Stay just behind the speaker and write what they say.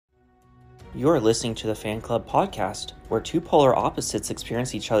You're listening to the Fan Club podcast, where two polar opposites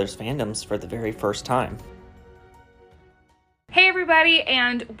experience each other's fandoms for the very first time. Hey everybody,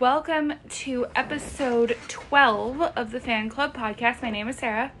 and welcome to episode 12 of the Fan Club podcast. My name is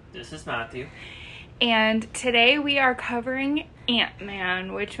Sarah. This is Matthew. And today we are covering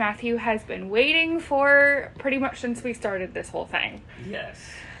Ant-Man, which Matthew has been waiting for pretty much since we started this whole thing. Yes.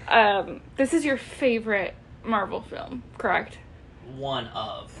 This is your favorite Marvel film, correct? One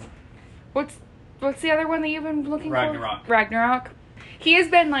of. What's the other one that you've been looking Ragnarok. for? Ragnarok. He has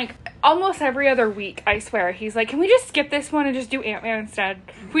been like, almost every other week, I swear, he's like, can we just skip this one and just do Ant-Man instead?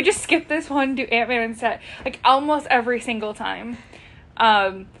 Can we just skip this one and do Ant-Man instead? Like, almost every single time.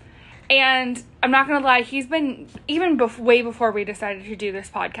 And I'm not gonna lie, he's been, even way before we decided to do this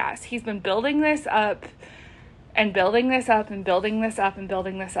podcast, he's been building this up, and building this up, and building this up, and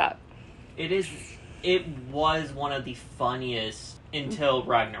building this up. It was one of the funniest until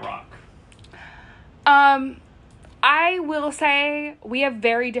Ragnarok. I will say we have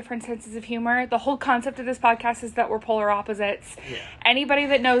very different senses of humor. The whole concept of this podcast is that we're polar opposites. Yeah. Anybody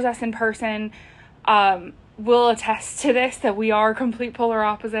that knows us in person will attest to this, that we are complete polar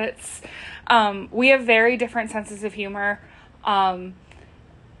opposites. We have very different senses of humor. I'm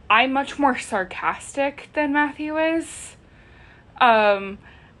much more sarcastic than Matthew is.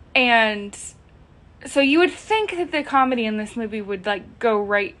 And so you would think that the comedy in this movie would like go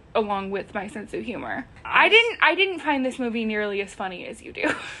right along with my sense of humor. I didn't find this movie nearly as funny as you do.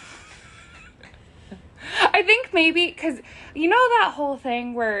 I think maybe because you know that whole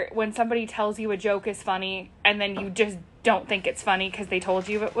thing where when somebody tells you a joke is funny and then you just don't think it's funny because they told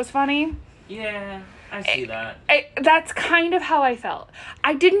you it was funny. Yeah, I see that. That's kind of how I felt.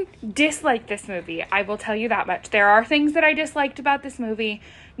 I didn't dislike this movie, I will tell you that much. There are things that I disliked about this movie,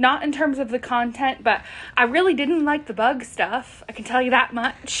 not in terms of the content, but I really didn't like the bug stuff. I can tell you that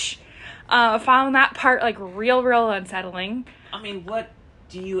much. Found that part like real unsettling. I mean, what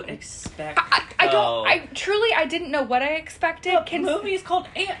do you expect? I didn't know what I expected. The movie is called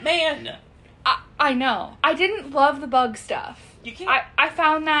Ant-Man. I know. I didn't love the bug stuff. You can't. I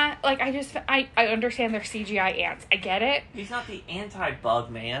found that, like, I understand they're CGI ants. I get it. He's not the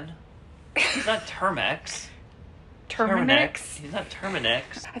anti-bug man. He's not Termex. Terminix. He's not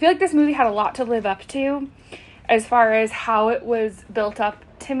Terminix. I feel like this movie had a lot to live up to as far as how it was built up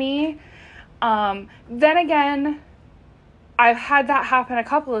to me. Then again, I've had that happen a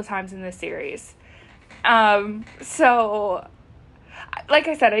couple of times in this series. So, like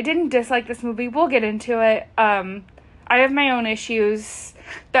I said, I didn't dislike this movie. We'll get into it. I have my own issues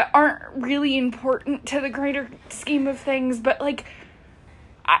that aren't really important to the greater scheme of things, but, like,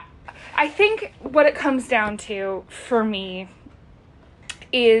 I think what it comes down to, for me,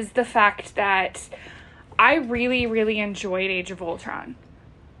 is the fact that I really enjoyed Age of Ultron.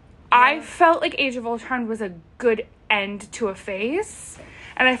 Yeah. I felt like Age of Ultron was a good end to a phase,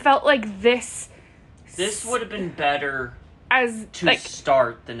 and I felt like this would have been better as to like,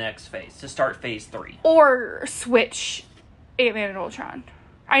 start the next phase, to start phase 3. Or switch Ant-Man and Ultron.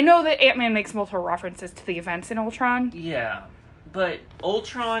 I know that Ant-Man makes multiple references to the events in Ultron. Yeah, but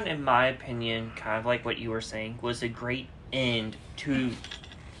Ultron, in my opinion, kind of like what you were saying, was a great end to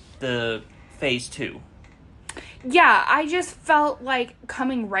the phase 2. Yeah, I just felt like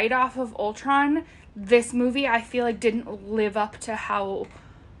coming right off of Ultron, this movie I feel like didn't live up to how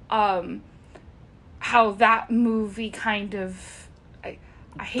that movie kind of I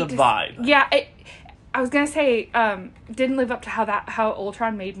hate the vibe. Yeah, I was gonna say didn't live up to how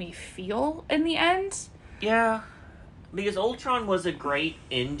Ultron made me feel in the end. Yeah, because Ultron was a great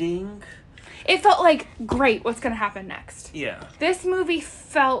ending. It felt like, great, what's gonna happen next? Yeah. This movie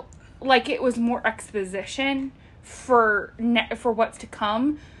felt like it was more exposition for what's to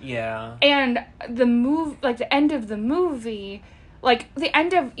come. Yeah. And the end of the movie, like, the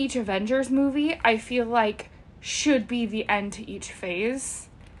end of each Avengers movie, I feel like should be the end to each phase.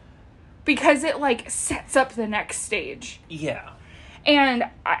 Because it, like, sets up the next stage. Yeah. And,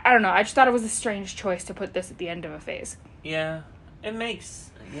 I don't know, I just thought it was a strange choice to put this at the end of a phase. Yeah. It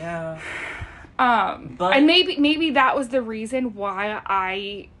makes, yeah. But, and maybe that was the reason why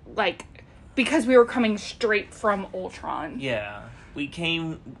I, like, because we were coming straight from Ultron. Yeah.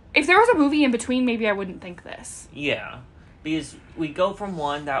 If there was a movie in between, maybe I wouldn't think this. Yeah. Because we go from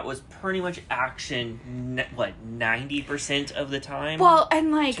one that was pretty much action, 90% of the time? Well,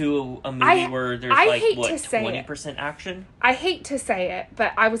 and like... to a movie where there's 20% action? I hate to say it,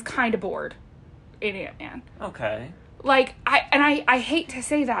 but I was kind of bored in Ant-Man. Okay. Like, I hate to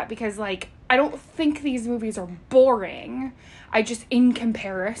say that because, like, I don't think these movies are boring. I just, in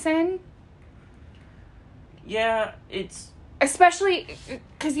comparison... Yeah, it's especially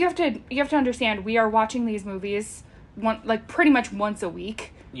because you have to understand, we are watching these movies pretty much once a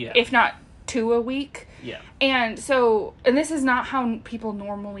week, if not 2 a week. And this is not how people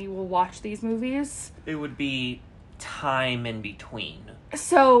normally will watch these movies. It would be time in between.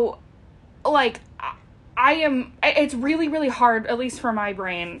 So, like, it's really, really hard, at least for my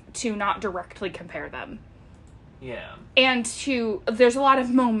brain, to not directly compare them. Yeah. And there's a lot of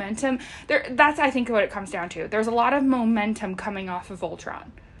momentum. That's, I think, what it comes down to. There's a lot of momentum coming off of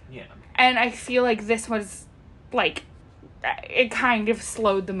Ultron. Yeah. And I feel like this was, like, it kind of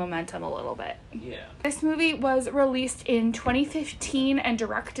slowed the momentum a little bit. Yeah. This movie was released in 2015 and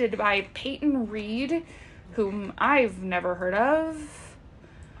directed by Peyton Reed, whom I've never heard of.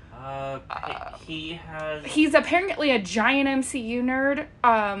 He's apparently a giant MCU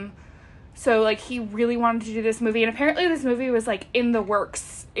nerd. So, like, he really wanted to do this movie. And apparently this movie was, like, in the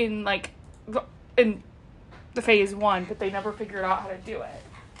works in the phase 1, but they never figured out how to do it.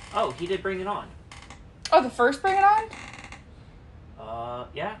 Oh, he did Bring It On. Oh, the first Bring It On?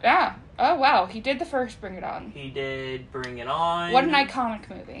 Yeah. Yeah. Oh, wow. He did the first Bring It On. He did Bring It On. What an iconic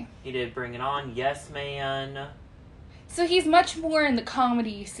movie. He did Bring It On, Yes Man. So he's much more in the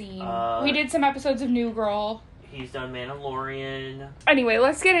comedy scene. We did some episodes of New Girl. He's done Mandalorian. Anyway,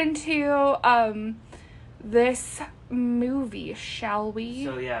 let's get into this movie, shall we?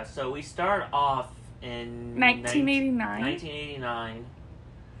 So we start off in 1989.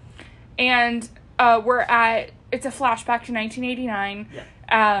 And it's a flashback to 1989. Yeah.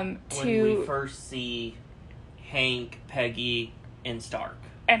 When we first see Hank, Peggy, and Stark.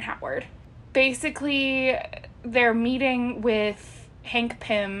 And Howard. Basically, they're meeting with Hank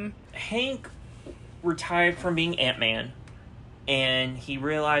Pym. Hank retired from being Ant-Man, and he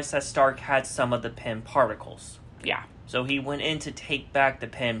realized that Stark had some of the Pym particles. Yeah. So he went in to take back the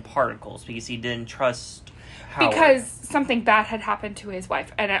Pym particles because he didn't trust Howard. Because something bad had happened to his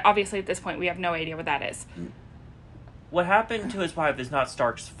wife, and obviously at this point we have no idea what that is. What happened to his wife is not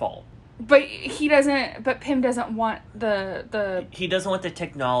Stark's fault. But Pym doesn't want He doesn't want the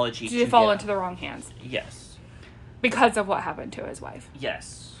technology to fall into the wrong hands. Yes. Because of what happened to his wife.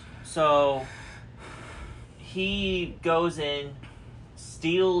 Yes. So he goes in,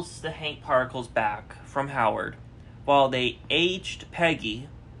 steals the Hank particles back from Howard, while they aged Peggy,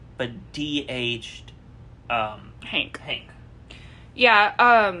 but de-aged Hank. Yeah,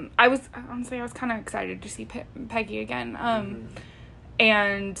 I was kind of excited to see Peggy again.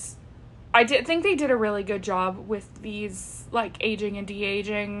 And I think they did a really good job with these, like, aging and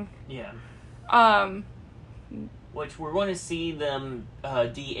de-aging. Yeah. Which we're going to see them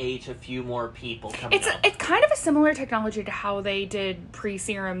de-age a few more people coming up. It's kind of a similar technology to how they did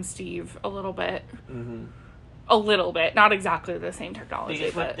pre-Serum Steve a little bit. Mm-hmm. A little bit. Not exactly the same technology.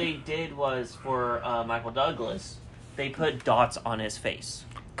 Because what they did was, for Michael Douglas, they put dots on his face.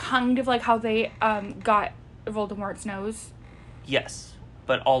 Kind of like how they got Voldemort's nose. Yes,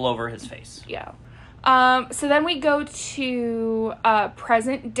 but all over his face. Yeah. So then we go to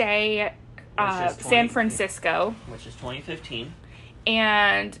present day San Francisco. Which is 2015.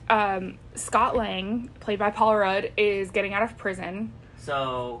 And Scott Lang, played by Paul Rudd, is getting out of prison.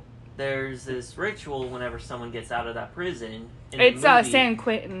 So there's this ritual whenever someone gets out of that prison. It's San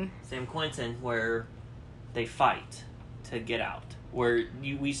Quentin. San Quentin, where they fight to get out. Where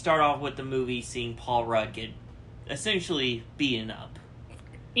we start off with the movie seeing Paul Rudd get essentially beaten up.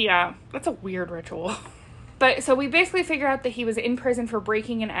 Yeah, that's a weird ritual. But so we basically figure out that he was in prison for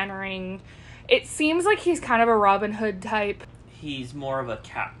breaking and entering. It seems like he's kind of a Robin Hood type. He's more of a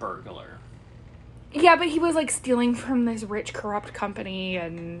cat burglar. Yeah, but he was, like, stealing from this rich, corrupt company,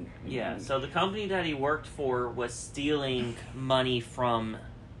 and... Yeah, so the company that he worked for was stealing money from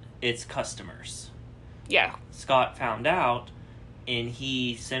its customers. Yeah. Scott found out, and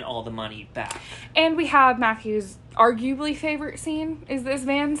he sent all the money back. And we have Matthew's arguably favorite scene, is this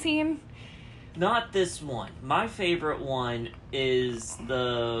van scene. Not this one. My favorite one is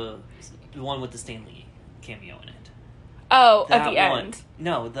the one with the Stan Lee cameo in it. Oh, at the end.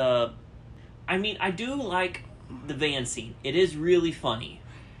 No, I do like the van scene. It is really funny.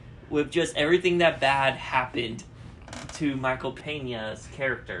 With just everything that bad happened to Michael Peña's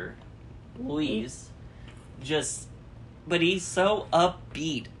character, Luis. But he's so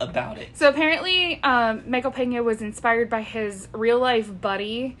upbeat about it. So apparently, Michael Peña was inspired by his real-life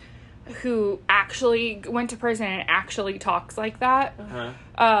buddy, who actually went to prison and actually talks like that.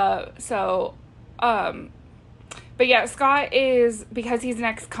 But yeah, Scott is, because he's an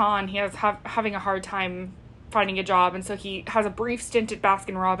ex-con, he has having a hard time finding a job, and so he has a brief stint at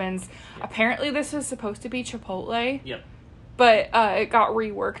Baskin-Robbins. Yep. Apparently this was supposed to be Chipotle. Yep. but it got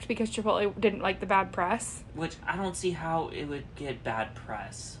reworked because Chipotle didn't like the bad press. Which I don't see how it would get bad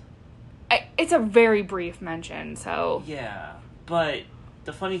press. It's a very brief mention, so... Yeah, but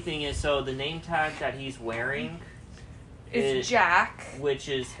the funny thing is, so the name tag that he's wearing... is Jack. Which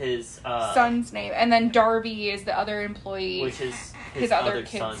is his... son's name. And then Darby is the other employee. Which is his other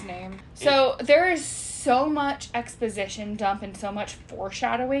kid's son. Name. So there is so much exposition dump and so much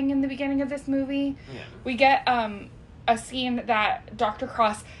foreshadowing in the beginning of this movie. Yeah. We get a scene that Dr.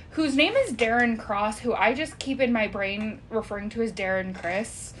 Cross, whose name is Darren Cross, who I just keep in my brain referring to as Darren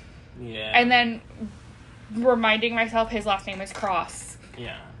Criss. Yeah. And then reminding myself his last name is Cross.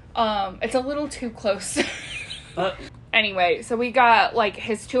 Yeah. It's a little too close. But anyway, so we got like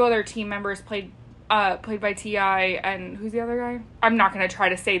his two other team members played by T.I. and who's the other guy? I'm not going to try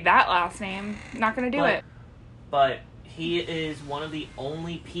to say that last name. Not going to do it. But he is one of the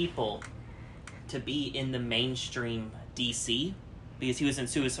only people to be in the mainstream DC because he was in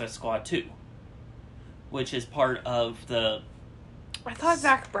Suicide Squad 2, which is part of the... I thought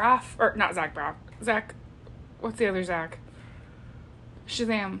Zach Braff, or not Zach Braff, Zach, what's the other Zach?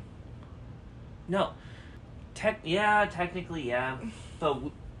 Shazam. No. Technically, yeah. But,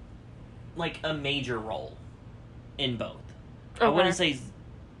 like, a major role in both. Okay. I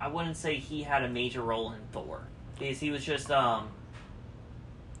wouldn't say he had a major role in Thor. Because he was just,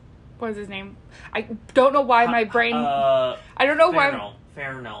 what is his name? I don't know why my brain... I don't know why...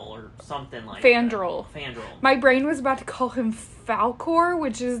 Fandral or something like Fandral. that. Fandral. My brain was about to call him Falcor,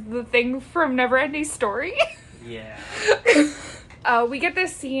 which is the thing from Neverending Story. Yeah. We get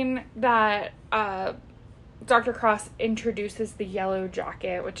this scene that Dr. Cross introduces the yellow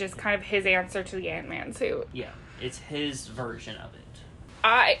jacket, which is kind of his answer to the Ant-Man suit. Yeah, it's his version of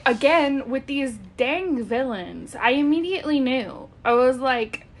it. Again, with these dang villains, I immediately knew. I was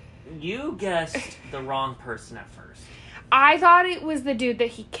like... You guessed the wrong person at first. I thought it was the dude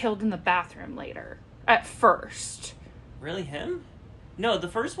that he killed in the bathroom later. At first. Really, him? No, the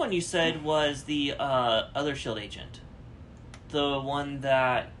first one you said was the other S.H.I.E.L.D. agent. The one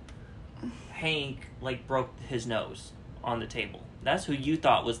that Hank, like, broke his nose on the table. That's who you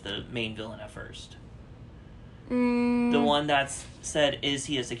thought was the main villain at first. The one that said, is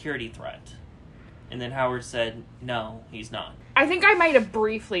he a security threat? And then Howard said, no, he's not. I think I might have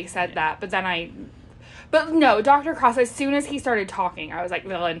briefly said that, but then But no, Dr. Cross, as soon as he started talking, I was like,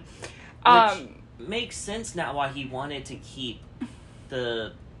 villain. Which makes sense now why he wanted to keep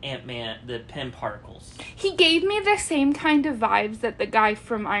the Ant-Man, the Pym particles. He gave me the same kind of vibes that the guy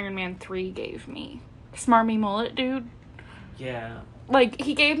from Iron Man 3 gave me. Smarmy mullet dude. Yeah. Like,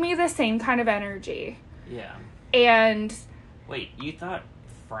 he gave me the same kind of energy. Yeah. And... Wait, you thought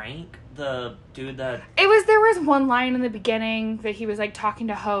Frank, the dude that... there was one line in the beginning that he was, like, talking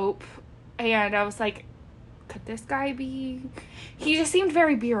to Hope, and I was like, could this guy be... He just seemed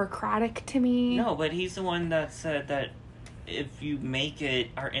very bureaucratic to me. No, but he's the one that said that if you make it,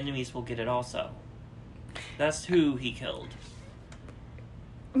 our enemies will get it also. That's who he killed.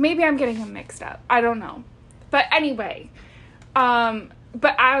 Maybe I'm getting him mixed up. I don't know. But anyway,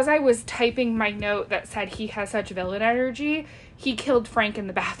 but as I was typing my note that said he has such villain energy, he killed Frank in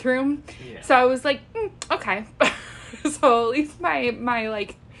the bathroom. Yeah. So I was like, okay. So at least my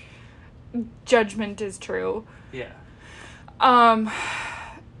like judgment is true. Yeah.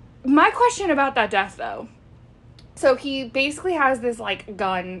 My question about that death though. So he basically has this like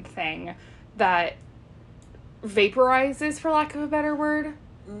gun thing that vaporizes, for lack of a better word.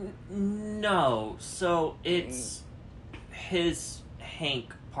 No, so it's his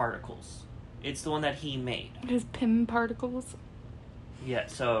Hank particles. It's the one that he made. His Pym particles? Yeah,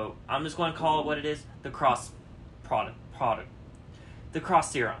 so I'm just going to call it what it is. The cross product. The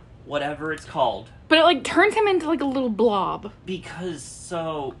cross serum. Whatever it's called. But it like turns him into like a little blob. Because,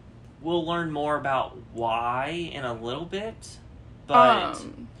 so, we'll learn more about why in a little bit. But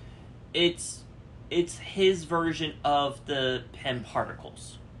it's his version of the Pym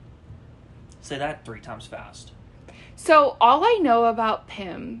particles. Say that 3 times fast. So, all I know about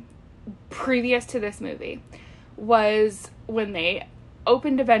Pym, previous to this movie, was when they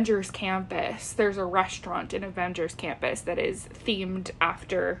opened Avengers Campus, there's a restaurant in Avengers Campus that is themed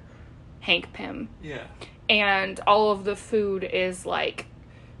after Hank Pym. Yeah. And all of the food is like,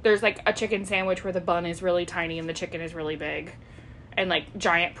 there's like a chicken sandwich where the bun is really tiny and the chicken is really big. And, like,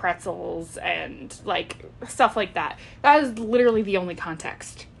 giant pretzels and, like, stuff like that. That is literally the only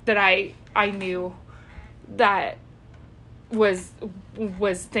context that I knew that was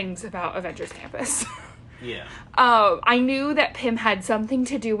things about Avengers Campus. Yeah. I knew that Pym had something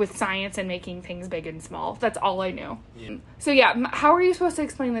to do with science and making things big and small. That's all I knew. Yeah. So, yeah, how are you supposed to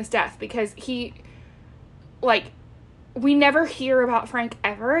explain this death? Because he, like, we never hear about Frank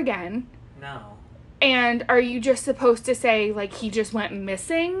ever again. No. And are you just supposed to say, like, he just went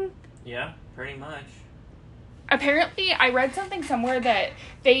missing? Yeah, pretty much. Apparently, I read something somewhere that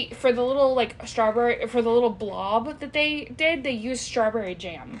for the little, like, for the little blob that they did, they used strawberry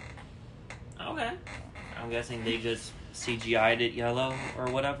jam. Okay. I'm guessing they just CGI'd it yellow or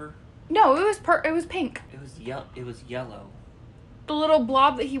whatever. No, it was pink. It was yellow. The little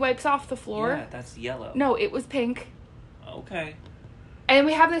blob that he wipes off the floor. Yeah, that's yellow. No, it was pink. Okay. And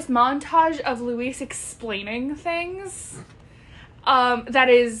we have this montage of Luis explaining things. That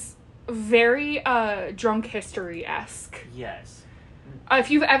is very Drunk History-esque. Yes.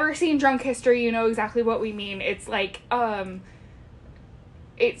 If you've ever seen Drunk History, you know exactly what we mean. It's like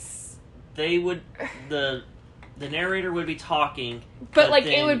it's the narrator would be talking, but like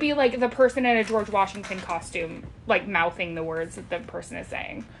then, it would be like the person in a George Washington costume, like mouthing the words that the person is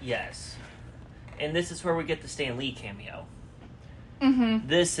saying. Yes. And this is where we get the Stan Lee cameo. Mm-hmm.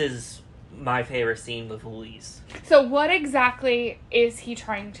 This is my favorite scene with Luis. So what exactly is he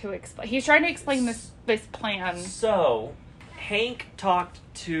trying to explain? He's trying to explain this plan. So, Hank talked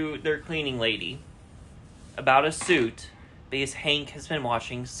to their cleaning lady about a suit because Hank has been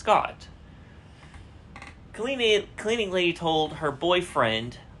watching Scott. Cleaning lady told her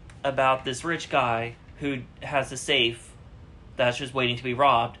boyfriend about this rich guy who has a safe that's just waiting to be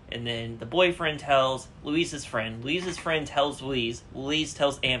robbed, and then the boyfriend tells Luis's friend. Luis's friend tells Luis. Luis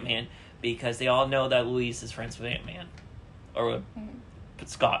tells Ant-Man, because they all know that Luis is friends with Ant-Man. Or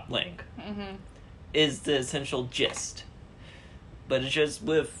Scott Lang. Mm-hmm. Is the essential gist. But it's just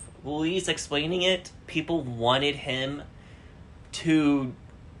with Luis explaining it, people wanted him to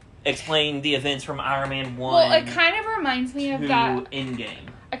explain the events from Iron Man 1 well, it kind of reminds me of that Endgame.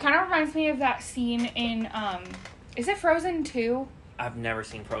 It kind of reminds me of that scene in is it Frozen 2? I've never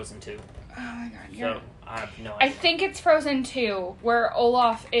seen Frozen 2. Oh my god. So I have no idea. I think it's Frozen 2 where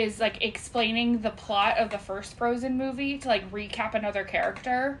Olaf is like explaining the plot of the first Frozen movie to like recap another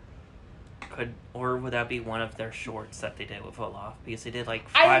character. Or would that be one of their shorts that they did with Olaf? Because they did like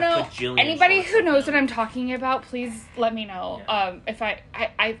 5 I don't know. bajillion Anybody who knows what I'm talking about, please let me know. Yeah. If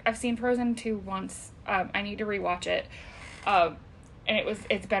I've seen Frozen 2 once. I need to rewatch it. And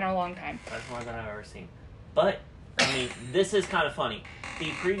it's been a long time. That's more than I've ever seen. But I mean, this is kind of funny. The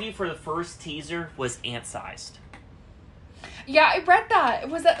preview for the first teaser was ant-sized. Yeah, I read that.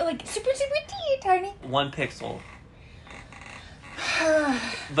 Was that like super tiny? 1 pixel.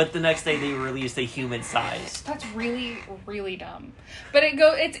 But the next day they released a human size. That's really, really dumb. But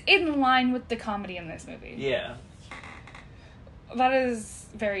it's in line with the comedy in this movie. Yeah. That is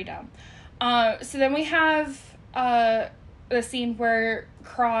very dumb. So then we have the scene where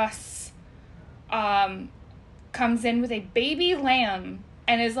Cross comes in with a baby lamb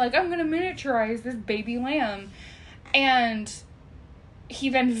and is like, I'm gonna miniaturize this baby lamb. And he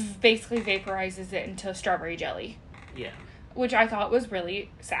then basically vaporizes it into strawberry jelly. Yeah. Which I thought was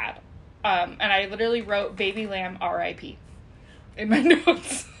really sad. And I literally wrote baby lamb R.I.P. in my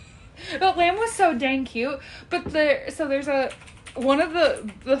notes. The lamb was so dang cute. But there's one of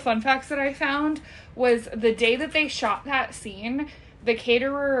the fun facts that I found was the day that they shot that scene, the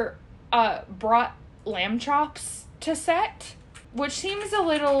caterer brought lamb chops to set, which seems a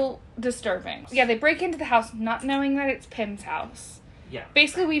little disturbing. Yeah, they break into the house not knowing that it's Pym's house. Yeah.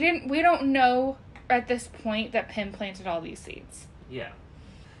 Basically, we don't know at this point that Pym planted all these seeds. Yeah.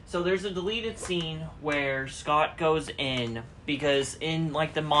 So there's a deleted scene where Scott goes in because in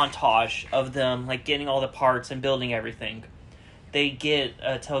like the montage of them like getting all the parts and building everything, they get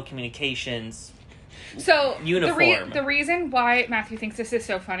a telecommunications uniform. The reason why Matthew thinks this is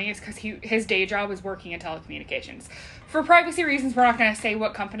so funny is because his day job is working in telecommunications. For privacy reasons, we're not going to say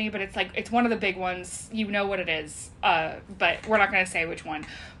what company, but it's one of the big ones. You know what it is, but we're not going to say which one.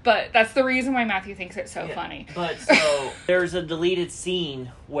 But that's the reason why Matthew thinks it's so funny. But so there's a deleted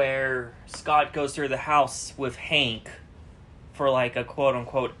scene where Scott goes through the house with Hank for like a quote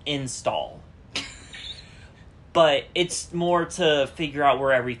unquote install. But it's more to figure out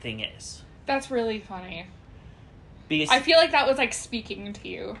where everything is. That's really funny. Because I feel like that was like speaking to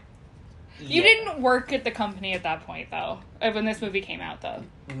you. Yeah. You didn't work at the company at that point, though, when this movie came out, though.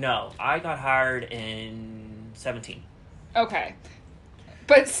 No, I got hired in 2017. Okay.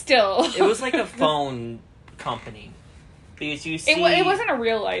 But still. It was like a phone company. Because you see... It wasn't a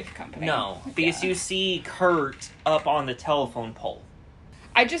real-life company. No, because you see Kurt up on the telephone pole.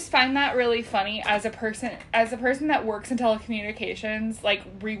 I just find that really funny as a person that works in telecommunications.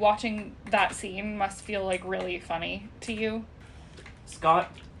 Like, rewatching that scene must feel, like, really funny to you.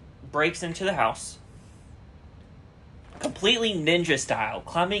 Scott breaks into the house, completely ninja style,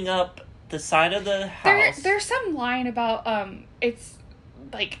 climbing up the side of the house. There's some line about it's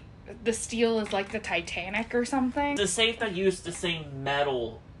like the steel is like the Titanic or something. The safe that used the same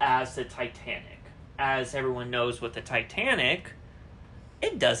metal as the Titanic. As everyone knows with the Titanic,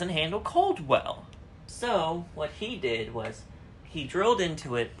 it doesn't handle cold well. So what he did was he drilled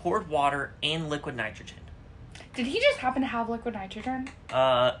into it, poured water and liquid nitrogen. Did he just happen to have liquid nitrogen?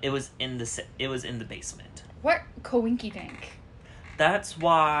 It was in the basement. What coinky dink? That's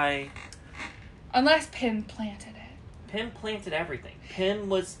why Unless Pym planted it. Pym planted everything. Pym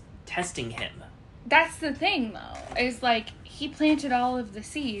was testing him. That's the thing, though. Is like he planted all of the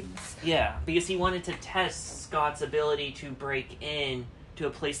seeds. Yeah, because he wanted to test Scott's ability to break in to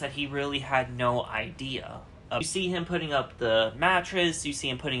a place that he really had no idea of. You see him putting up the mattress. You see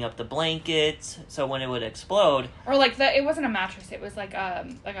him putting up the blankets. So when it would explode, Or like it wasn't a mattress. It was like a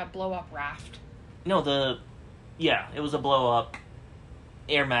blow up raft. no, it was a blow up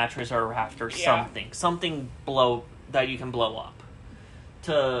air mattress or a raft or something that you can blow up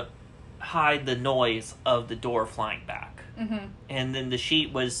to hide the noise of the door flying back. Mm-hmm. And then the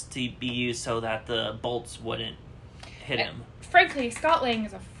sheet was to be used so that the bolts wouldn't hit him. Frankly, Scott Lang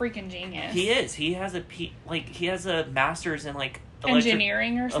is a freaking genius. He is. He has a master's in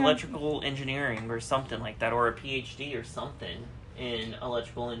engineering or something? electrical engineering or something like that, or a PhD or something in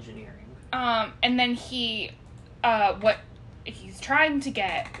electrical engineering. And then what he's trying to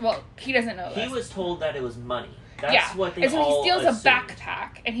get, well, he doesn't know this. He was told that it was money. That's what they all and so he steals assumed. a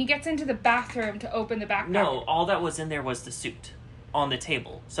backpack, and he gets into the bathroom to open the backpack. No, all that was in there was the suit on the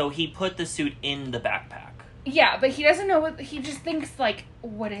table. So he put the suit in the backpack. Yeah, but he doesn't know he just thinks, like,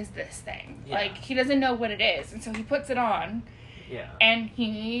 what is this thing? Yeah. Like, he doesn't know what it is, and so he puts it on, Yeah. and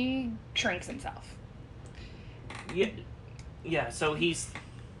he shrinks himself. Yeah, so he's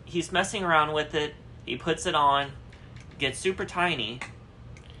messing around with it, he puts it on, gets super tiny,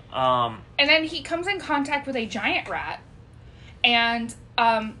 and then he comes in contact with a giant rat, and,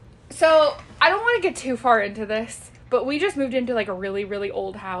 so, I don't want to get too far into this, but we just moved into, like, a really, really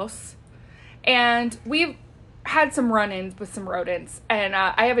old house, and we've had some run-ins with some rodents, and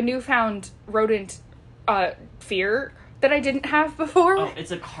I have a newfound rodent fear that I didn't have before. Oh, it's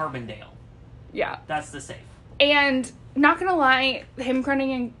a Carbondale. Yeah. That's the safe. And not gonna lie, him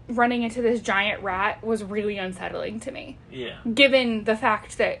running into this giant rat was really unsettling to me. Yeah. Given the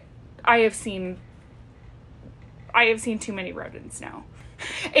fact that I have seen too many rodents now.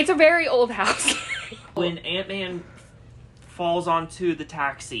 It's a very old house. When Ant-Man falls onto the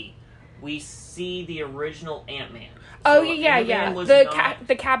taxi, we see the original Ant-Man. Oh, So yeah. Ant-Man was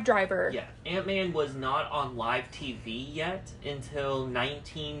The cab driver. Yeah, Ant-Man was not on live TV yet until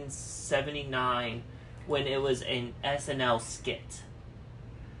 1979, when it was an SNL skit.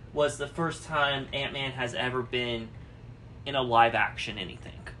 Was the first time Ant-Man has ever been in a live action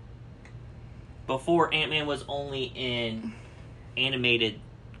anything. Before, Ant-Man was only in animated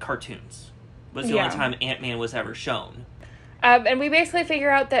cartoons. Was the only time Ant-Man was ever shown. And we basically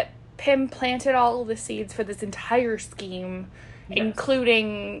figure out that Pym planted all of the seeds for this entire scheme,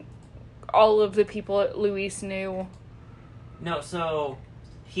 including all of the people that Luis knew. No, so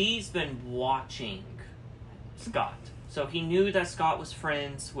he's been watching Scott. So he knew that Scott was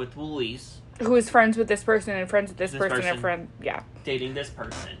friends with Luis. Who is friends with this person and friends with this person and friend, dating this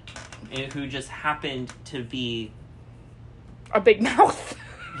person. And who just happened to be a big mouth.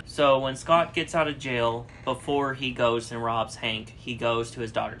 So when Scott gets out of jail, before he goes and robs Hank, he goes to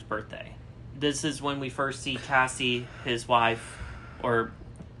his daughter's birthday. This is when we first see Cassie, his wife, or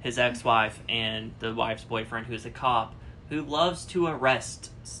his ex-wife, and the wife's boyfriend, who's a cop, who loves to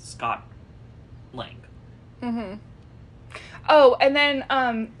arrest Scott Lang. Mm-hmm. Oh, and then,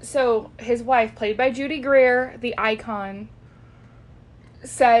 so his wife, played by Judy Greer, the icon,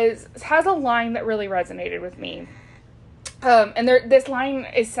 has a line that really resonated with me. And this line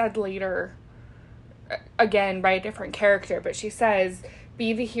is said later, again, by a different character, but she says,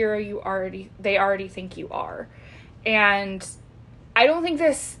 "Be the hero they already think you are." And I don't think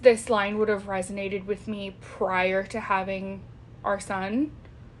this line would have resonated with me prior to having our son.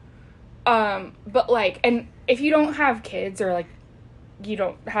 But like, and if you don't have kids, or like, you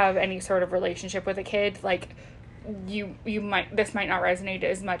don't have any sort of relationship with a kid, like, this might not resonate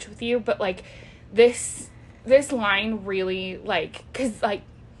as much with you, but like, this line really, like, because, like,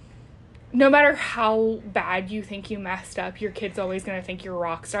 no matter how bad you think you messed up, your kid's always gonna think you're a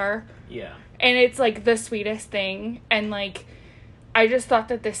rock star. Yeah. And it's, like, the sweetest thing, and, like, I just thought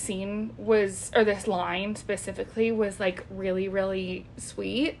that this line specifically was, like, really, really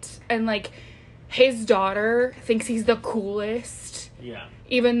sweet, and, like, his daughter thinks he's the coolest. Yeah.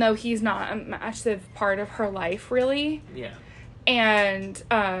 Even though he's not a massive part of her life, really. Yeah. And,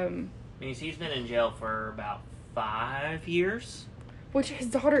 mean, he's been in jail for about 5 years. Which his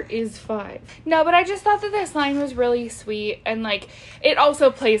daughter is 5. No, but I just thought that this line was really sweet. And, like, it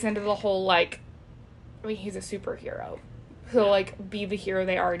also plays into the whole, like, I mean, he's a superhero. So, like, be the hero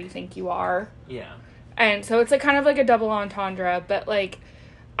they already think you are. Yeah. And so it's, like, kind of like a double entendre. But, like,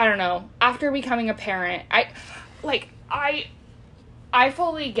 I don't know. After becoming a parent, I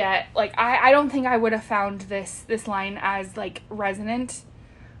fully get, like, I don't think I would have found this line as, like, resonant,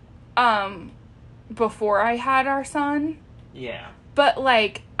 before I had our son. Yeah. But,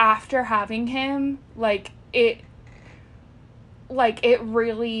 like, after having him, it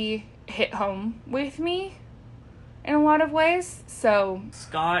really hit home with me in a lot of ways, so...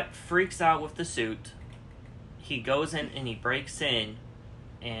 Scott freaks out with the suit. He goes in and he breaks in,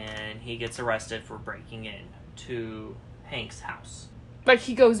 and he gets arrested for breaking in to Hank's house. Like,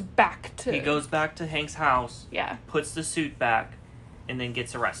 he goes back to... He goes back to Hank's house, Yeah. puts the suit back, and then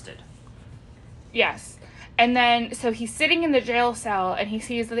gets arrested. Yes. And then, so he's sitting in the jail cell, and he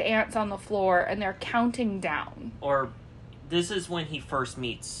sees the ants on the floor, and they're counting down. Or, this is when he first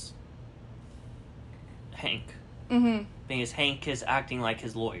meets Hank. Mm-hmm. Because Hank is acting like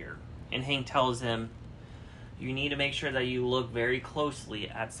his lawyer. And Hank tells him, you need to make sure that you look very closely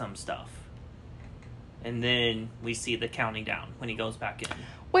at some stuff. And then we see the counting down when he goes back in.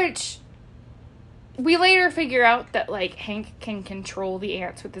 Which, we later figure out that, like, Hank can control the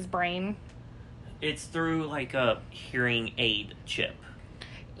ants with his brain. It's through, like, a hearing aid chip.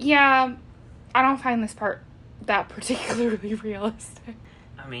 Yeah, I don't find this part that particularly realistic.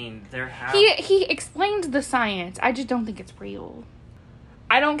 I mean, there have... He explained the science. I just don't think it's real.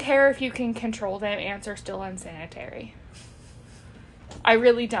 I don't care if you can control them. Ants are still unsanitary. I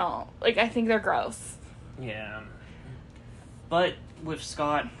really don't. Like, I think they're gross. Yeah. But with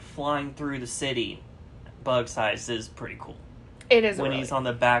Scott flying through the city, Bug Size is pretty cool. It is when really he's on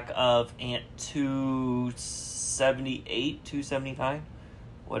the back of Ant 278, 279,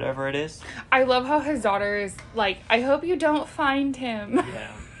 whatever it is. I love how his daughter is like, I hope you don't find him.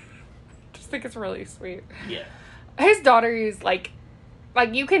 Yeah. Just think it's really sweet. Yeah. His daughter is like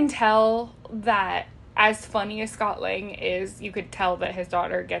you can tell that as funny as Scott Lang is, you could tell that his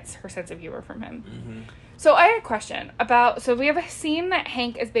daughter gets her sense of humor from him. Mm-hmm. So I had a question about, so we have a scene that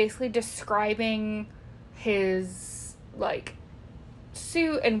Hank is basically describing his, like,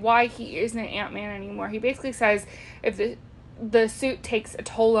 suit and why he isn't Ant-Man anymore. He basically says if the suit takes a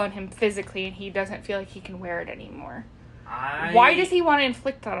toll on him physically and he doesn't feel like he can wear it anymore. Why does he want to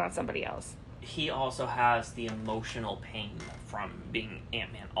inflict that on somebody else? He also has the emotional pain from being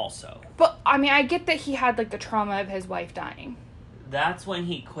Ant-Man also. But, I mean, I get that he had, like, the trauma of his wife dying. That's when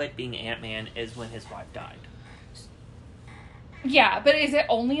he quit being Ant-Man, is when his wife died. Yeah, but is it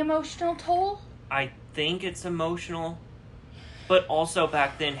only emotional toll? I think it's emotional. But also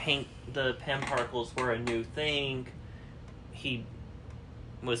back then, Hank, the Pym particles were a new thing. He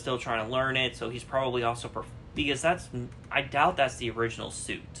was still trying to learn it, so he's probably also... because I doubt that's the original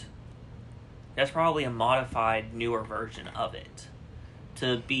suit. That's probably a modified, newer version of it.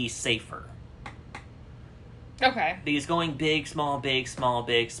 To be safer. Okay. Because going big, small, big, small,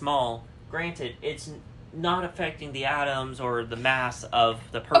 big, small... Granted, it's not affecting the atoms or the mass of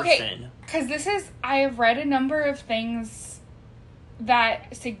the person. Okay, because I have read a number of things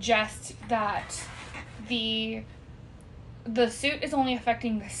that suggest that the suit is only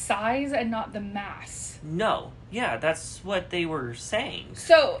affecting the size and not the mass. No. Yeah, that's what they were saying.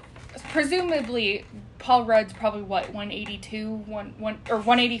 So, presumably, Paul Rudd's probably, what, 182? Or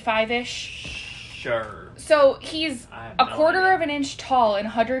 185-ish? Sure. So, he's a quarter idea. of an inch tall and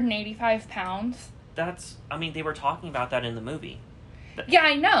 185 pounds. They were talking about that in the movie. Yeah,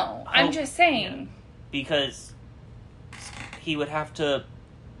 I know. I'm just saying. Yeah. Because he would have to...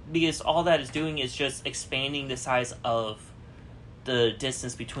 Because all that is doing is just expanding the size of the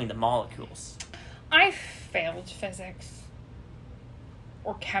distance between the molecules. I failed physics.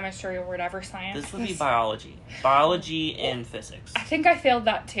 Or chemistry or whatever science. This would be biology. Biology and physics. I think I failed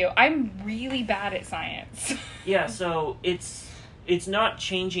that too. I'm really bad at science. Yeah, so it's not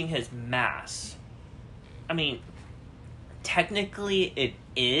changing his mass. I mean, technically it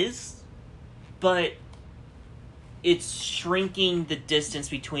is, but it's shrinking the distance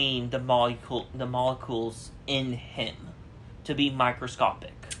between the molecules in him to be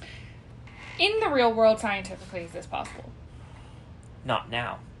microscopic. In the real world, scientifically, is this possible? Not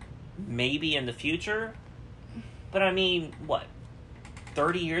now. Maybe in the future. But I mean, what?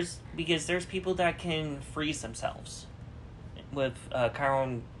 30 years? Because there's people that can freeze themselves with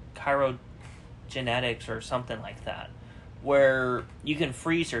cryogenics or something like that, where you can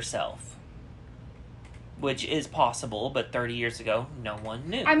freeze yourself which is possible, but 30 years ago, no one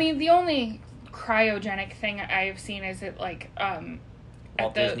knew. I mean, the only cryogenic thing I've seen is it, like,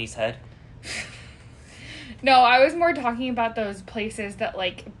 Walt Disney's head? No, I was more talking about those places that,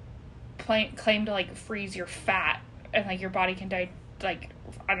 like, claim to, like, freeze your fat and, like, your body can die, like,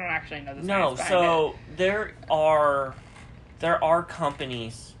 I don't actually know the science behind it. There are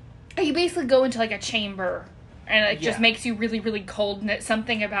companies. You basically go into, like, a chamber and it just makes you really, really cold, and it's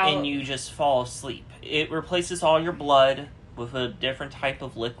something about... And you just fall asleep. It replaces all your blood with a different type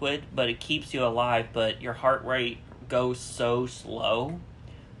of liquid, but it keeps you alive, but your heart rate goes so slow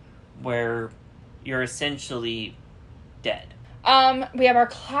where you're essentially dead. We have our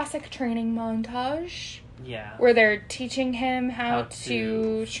classic training montage. Yeah. Where they're teaching him how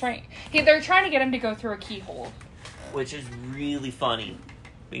to train. They're trying to get him to go through a keyhole. Which is really funny.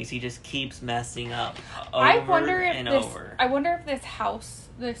 Because he just keeps messing up over and over. I wonder if this house,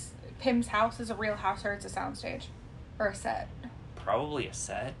 this Pym's house, is a real house or it's a soundstage. Or a set. Probably a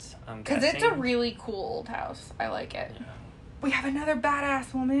set, I'm guessing. Because it's a really cool old house. I like it. Yeah. We have another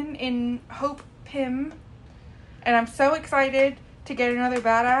badass woman in Hope Pym. And I'm so excited to get another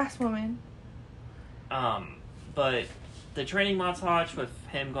badass woman. But the training montage with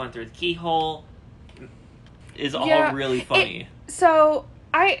him going through the keyhole is all really funny. So,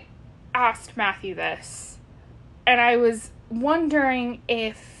 I asked Matthew this, and I was wondering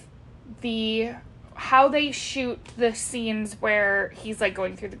if how they shoot the scenes where he's, like,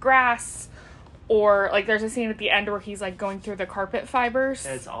 going through the grass, or, like, there's a scene at the end where he's, like, going through the carpet fibers.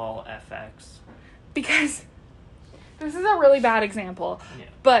 It's all FX. Because this is a really bad example,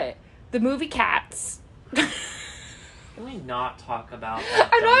 but the movie Cats... Can we not talk about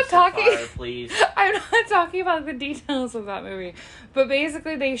that fire, please? I'm not talking about the details of that movie. But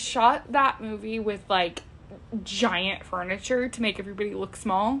basically, they shot that movie with, like, giant furniture to make everybody look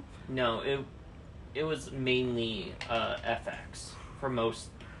small. No, it was mainly FX. For most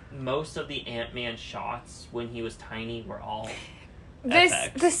of the Ant-Man shots when he was tiny were all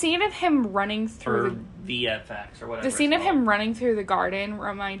FX. The scene of him running through VFX or whatever. The scene of him running through the garden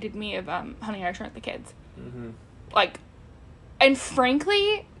reminded me of Honey, I Shrunk the Kids. Mm-hmm. Like, and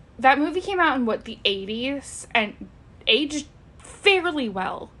frankly, that movie came out in, the 80s, and aged fairly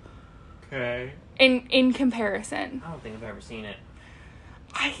well. Okay. In comparison. I don't think I've ever seen it.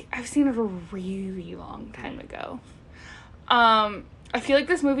 I've seen it a really long time ago. I feel like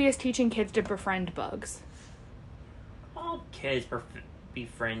this movie is teaching kids to befriend bugs. All kids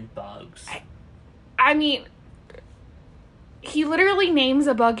befriend bugs. I mean, he literally names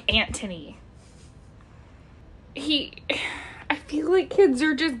a bug Antony. I feel like kids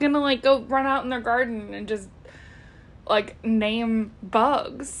are just gonna, like, go run out in their garden and just, like, name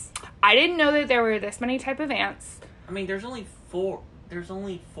bugs. I didn't know that there were this many type of ants. I mean, there's only 4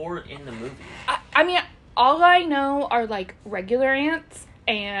 in the movie. I mean, all I know are, like, regular ants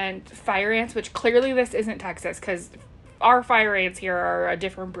and fire ants, which clearly this isn't Texas, because our fire ants here are a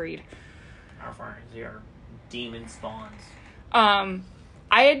different breed. Our fire ants here are demon spawns.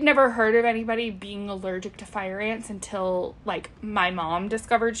 I had never heard of anybody being allergic to fire ants until, like, my mom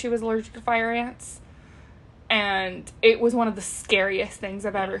discovered she was allergic to fire ants. And it was one of the scariest things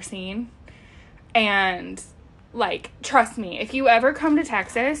I've ever seen. And, like, trust me, if you ever come to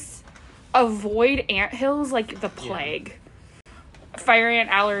Texas, avoid anthills like the plague. Yeah. Fire ant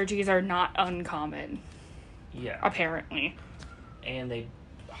allergies are not uncommon. Yeah. Apparently. And they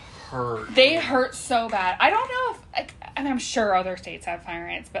hurt. They hurt so bad. I don't know if... And I'm sure other states have fire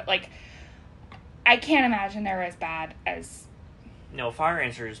ants, but, like, I can't imagine they're as bad as... No, fire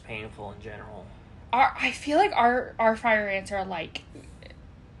ants are just painful in general. I feel like our fire ants are, like...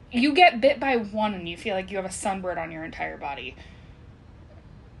 You get bit by one and you feel like you have a sunburn on your entire body.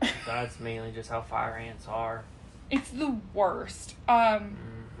 That's mainly just how fire ants are. It's the worst.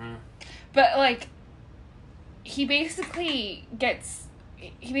 Mm-hmm. But, like, he basically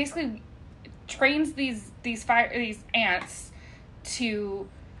trains these ants to...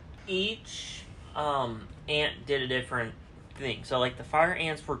 Each ant did a different thing. So, like, the fire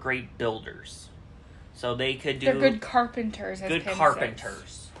ants were great builders. So they could do... They're good carpenters. Good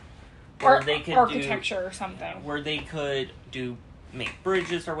carpenters. Or they could architecture or something. Where they could make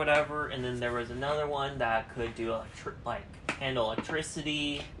bridges or whatever. And then there was another one that could do handle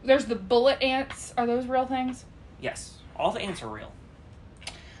electricity. There's the bullet ants. Are those real things? Yes. All the ants are real.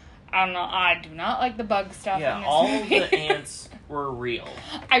 I don't know. I do not like the bug stuff. Yeah, in this all movie. the ants were real.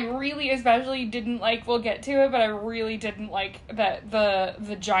 I really especially didn't like, we'll get to it, but I really didn't like that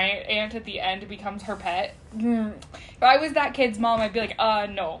the giant ant at the end becomes her pet. If I was that kid's mom, I'd be like,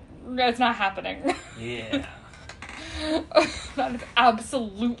 no, that's not happening. Yeah. That is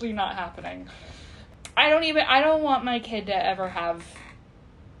absolutely not happening. I don't want my kid to ever have,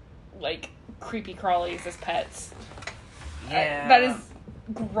 like, creepy crawlies as pets. Yeah. That is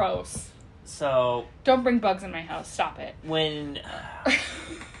gross. So... Don't bring bugs in my house. Stop it. When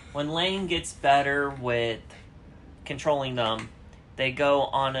Lane gets better with controlling them, they go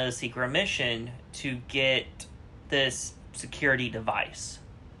on a secret mission to get this security device.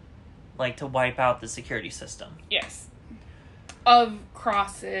 Like, to wipe out the security system. Yes. Of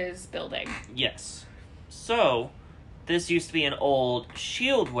Cross's building. Yes. So, this used to be an old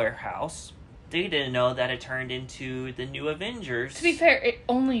S.H.I.E.L.D. warehouse. They didn't know that it turned into the New Avengers. To be fair, it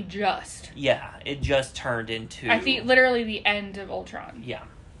only just. Yeah, it just turned into... I think literally the end of Ultron. Yeah.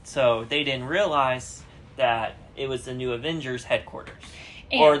 So, they didn't realize that it was the New Avengers headquarters.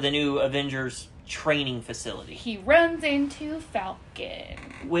 Or the New Avengers training facility. He runs into Falcon.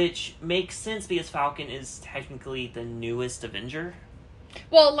 Which makes sense because Falcon is technically the newest Avenger.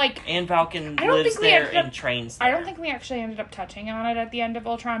 Well, like... And Falcon lives there and trains there. I don't think we actually ended up touching on it at the end of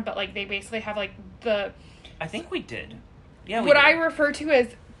Ultron, but, like, they basically have, like, the... I think we did. Yeah, we What did. I refer to as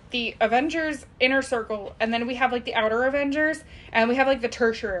the Avengers Inner Circle, and then we have, like, the Outer Avengers, and we have, like, the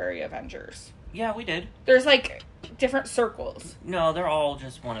Tertiary Avengers. Yeah, we did. There's, like, different circles. No, they're all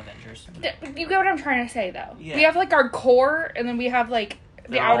just one Avengers. You get what I'm trying to say, though. Yeah. We have, like, our core, and then we have, like,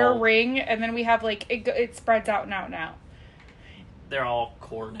 the They're outer all- ring, and then we have, like, it spreads out and out and out. They're all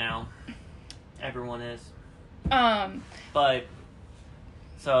core now. Everyone is. Um, But,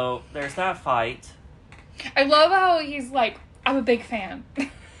 so, there's that fight. I love how he's like, I'm a big fan.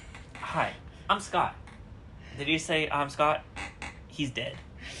 Hi, I'm Scott. Did you say I'm Scott? He's dead.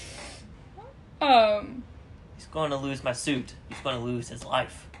 He's going to lose my suit. He's going to lose his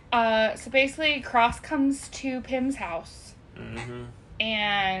life. So basically, Cross comes to Pym's house, Mm-hmm.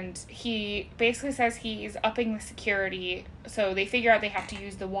 and he basically says he's upping the security, so they figure out they have to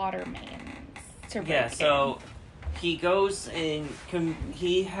use the water mains to break Yeah, in. so he goes and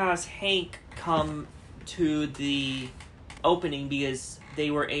he has Hank come to the opening because they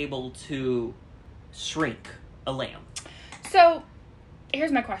were able to shrink a lamb. So,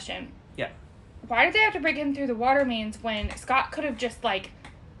 here's my question. Yeah. Why did they have to break in through the water mains when Scott could have just, like,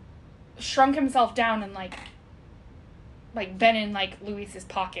 shrunk himself down and, like, been in, like, Luis's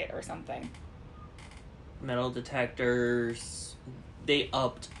pocket or something? Metal detectors. They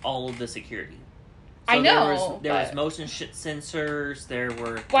upped all of the security. I know, There was but- motion sensors. There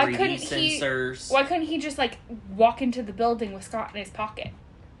were Why 3D couldn't he- sensors. Why couldn't he just, like, walk into the building with Scott in his pocket?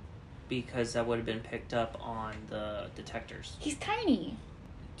 Because that would have been picked up on the detectors. He's tiny.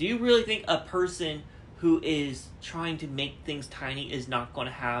 Do you really think a person who is trying to make things tiny is not going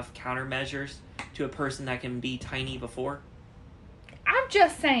to have countermeasures to a person that can be tiny before? I'm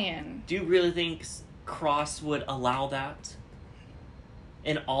just saying. Do you really think Cross would allow that?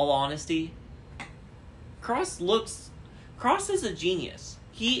 In all honesty? Cross is a genius.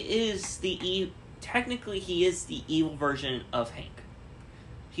 He is technically he is the evil version of Hank.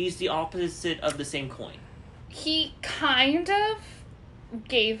 He's the opposite of the same coin. He kind of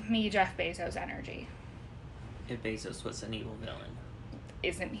gave me Jeff Bezos energy. If Bezos was an evil villain.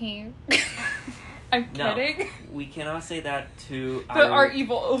 Isn't he? I'm No, kidding. we cannot say that to Our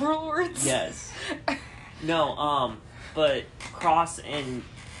evil overlords? Yes. No, but Cross and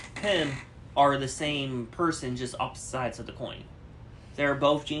Pym are the same person, just opposite sides of the coin. They're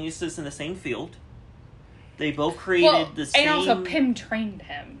both geniuses in the same field. They both created the same... And also Pym trained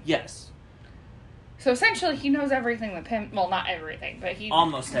him. Yes. So essentially he knows everything that Pym... Well, not everything, but he...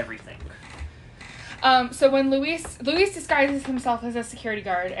 Almost everything. So when Luis disguises himself as a security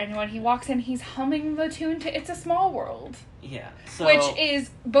guard, and when he walks in, he's humming the tune to It's a Small World. Yeah. So, Which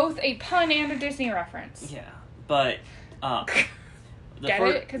is both a pun and a Disney reference. Yeah, but... Get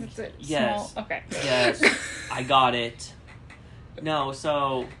it? Because it's a Yes. small... Okay. Yes, I got it. No,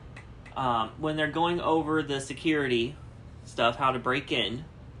 so... when they're going over the security stuff, how to break in,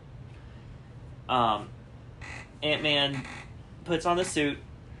 Ant-Man puts on the suit,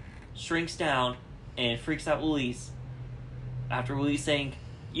 shrinks down, and freaks out Luis. After Luis saying,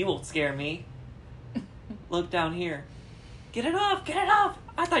 "You won't scare me. Look down here. Get it off! Get it off!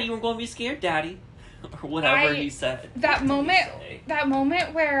 I thought you were going to be scared, Daddy." Or whatever he said. That moment Say.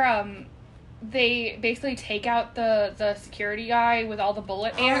 where they basically take out the security guy with all the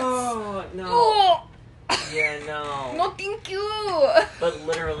bullet ants. Oh, no. Oh! Yeah, no. No, thank you. But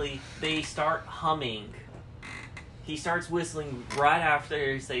literally, they start humming. He starts whistling right after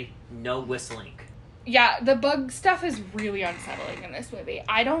they say, "No whistling." Yeah, the bug stuff is really unsettling in this movie.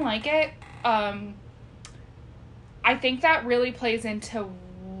 I don't like it. I think that really plays into...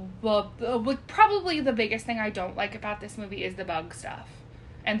 Well, probably the biggest thing I don't like about this movie is the bug stuff.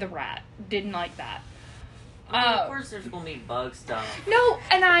 And the rat. Didn't like that. Of course there's gonna be bug stuff. No,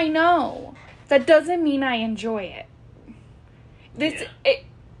 and I know. That doesn't mean I enjoy it. It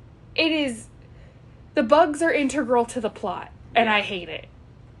is... The bugs are integral to the plot, and I hate it.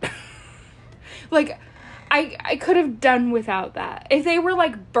 Like, I could have done without that. If they were,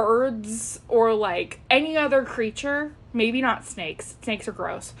 like, birds or, like, any other creature, maybe not snakes. Snakes are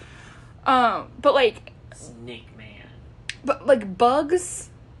gross. But, like... Snake Man. But, like, bugs...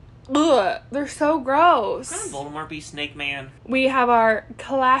 Ugh, they're so gross. Couldn't Voldemort be Snake Man? We have our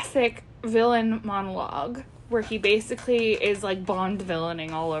classic villain monologue, where he basically is, like, Bond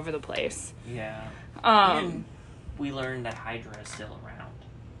villaining all over the place. Yeah. And we learned that Hydra is still around.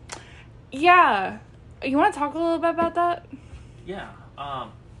 Yeah. You want to talk a little bit about that? Yeah.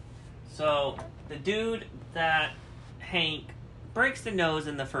 So, the dude that Hank breaks the nose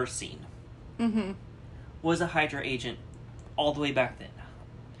in the first scene was a Hydra agent all the way back then.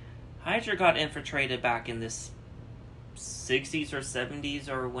 Hydra got infiltrated back in this 60s or 70s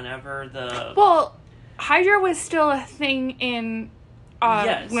or whenever the... Well, Hydra was still a thing in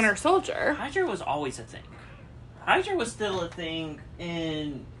yes. Winter Soldier. Hydra was always a thing. Hydra was still a thing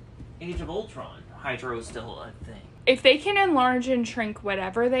in Age of Ultron. Hydra was still a thing. If they can enlarge and shrink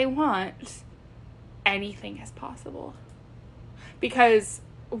whatever they want, anything is possible. Because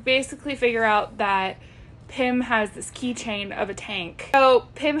we basically figure out that Pym has this keychain of a tank. So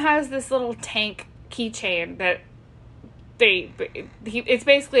Pym has this little tank keychain that it's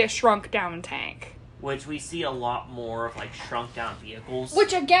basically a shrunk down tank. Which we see a lot more of, like, shrunk down vehicles.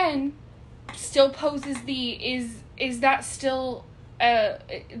 Which again still poses is that still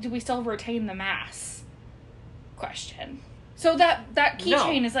do we still retain the mass question? So that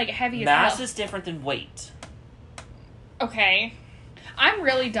keychain is like heavy as hell. Mass is different than weight. Okay. I'm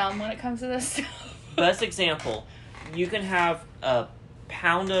really dumb when it comes to this stuff. Best example, you can have a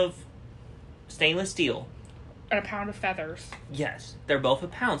pound of stainless steel. And a pound of feathers. Yes, they're both a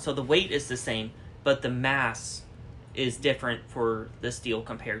pound, so the weight is the same, but the mass is different for the steel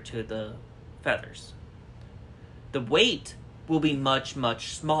compared to the feathers. The weight will be much,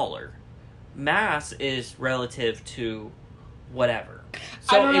 much smaller. Mass is relative to whatever.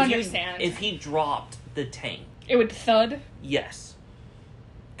 So I don't understand. If he dropped the tank, it would thud? Yes.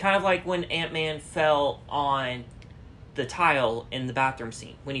 Kind of like when Ant-Man fell on the tile in the bathroom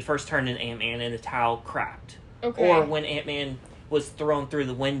scene. When he first turned into Ant-Man and the tile cracked. Okay. Or when Ant-Man was thrown through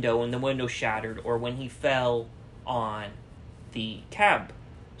the window and the window shattered. Or when he fell on the cab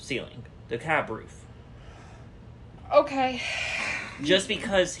ceiling. The cab roof. Okay. Just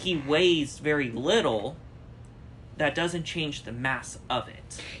because he weighs very little, that doesn't change the mass of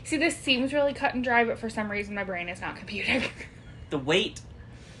it. See, this seems really cut and dry, but for some reason my brain is not computing. The weight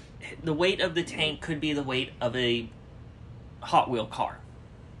of the tank could be the weight of a Hot Wheel car.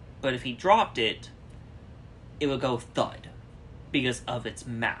 But if he dropped it, it would go thud because of its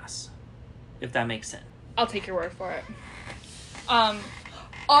mass. If that makes sense. I'll take your word for it.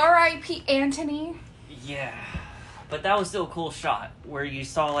 R.I.P. Antony. Yeah. But that was still a cool shot where you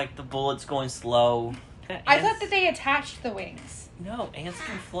saw like the bullets going slow. I thought that they attached the wings. No, ants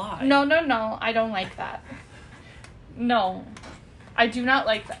can fly. No. I don't like that. No. I do not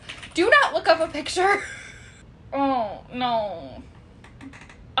like that. Do not look up a picture. Oh, no.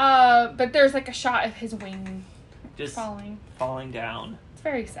 But there's like a shot of his wing just falling down. It's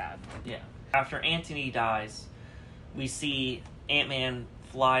very sad. Yeah. After Antony dies, we see Ant-Man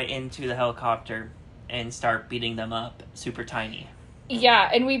fly into the helicopter and start beating them up super tiny. Yeah,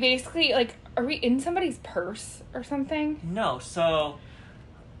 and we basically, like, are we in somebody's purse or something? No, so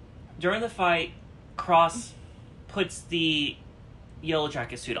during the fight, Cross puts the Yellow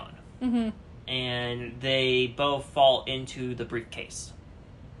Jacket suit on. Mm-hmm. And they both fall into the briefcase.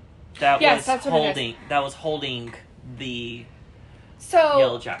 That was holding the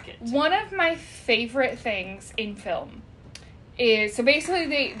Yellow Jacket. One of my favorite things in film is, so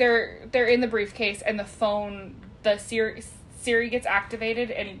basically they're in the briefcase and the phone, the Siri gets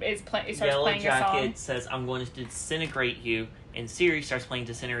activated and starts playing a song. Yellow Jacket says, "I'm going to disintegrate you," and Siri starts playing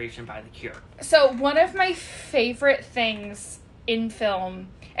Disintegration by The Cure. So one of my favorite things in film,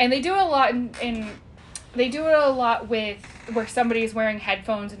 and they do it a lot they do it a lot with where somebody's wearing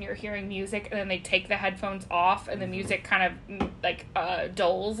headphones and you're hearing music and then they take the headphones off and the music kind of like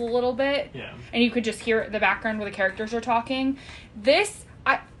dulls a little bit. Yeah. And you could just hear the background where the characters are talking. This,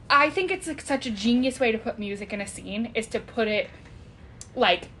 I think it's like such a genius way to put music in a scene, is to put it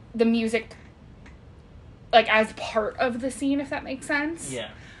like the music like as part of the scene, if that makes sense. Yeah.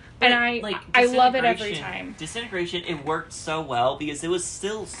 And I love it every time. Disintegration, it worked so well because it was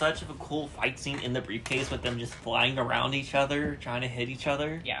still such of a cool fight scene in the briefcase with them just flying around each other, trying to hit each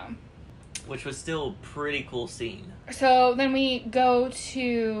other. Yeah. which was still a pretty cool scene. So then we go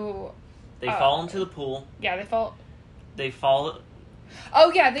to... They fall into the pool. Yeah, they fall...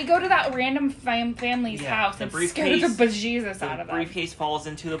 Oh, yeah, they go to that random family's house and scare the bejesus out of them. The briefcase falls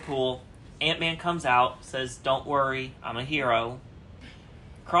into the pool. Ant-Man comes out, says, "Don't worry, I'm a hero."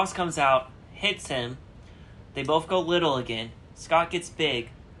 Cross comes out, hits him. They both go little again. Scott gets big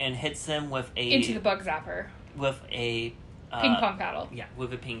and hits him with a... Into the bug zapper. With a... ping pong paddle. Yeah,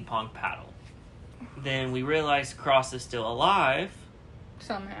 with a ping pong paddle. Then we realize Cross is still alive.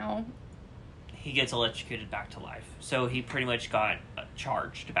 Somehow. He gets electrocuted back to life. So he pretty much got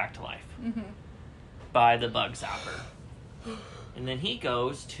charged back to life. Mm-hmm. By the bug zapper. And then he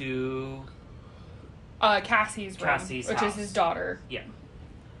goes to... Cassie's room, which house. is his daughter. Yeah.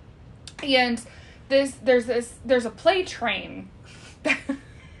 And there's a play train.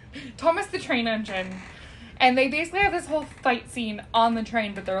 Thomas the Train Engine. And they basically have this whole fight scene on the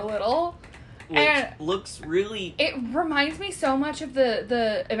train, but they're little. Which and looks really... It reminds me so much of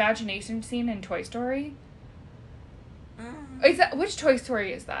the imagination scene in Toy Story. Which Toy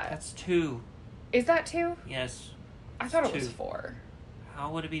Story is that? That's 2. Is that 2? Yes. I thought it was 2. 4.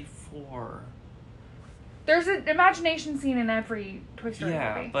 How would it be 4? There's an imagination scene in every Toy Story movie.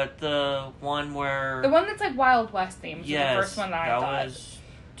 Yeah, but the one where... The one that's like Wild West themed. Yes, The first one that I thought. that was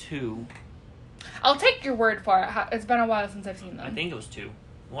 2. I'll take your word for it. It's been a while since I've seen them. I think it was 2.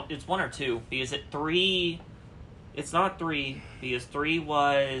 It's 1 or 2. Because 3... It's not 3. Because 3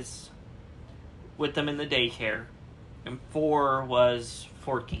 was with them in the daycare. And 4 was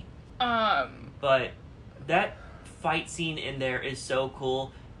Forky. But that fight scene in there is so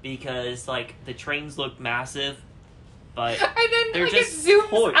cool because, like, the trains look massive, but and then they're like just it zooms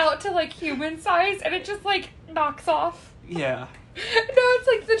toys. out to like human size, and it just like knocks off. Yeah. No, it's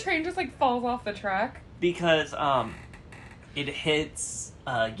like the train just like falls off the track Because it hits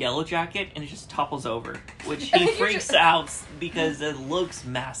Yellow Jacket and it just topples over, which he freaks out because it looks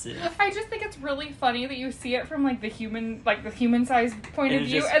massive. I just think it's really funny that you see it from like the human size point And of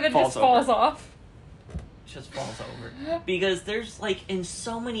it view, just and then falls just falls off. Just falls over. Because there's, like, in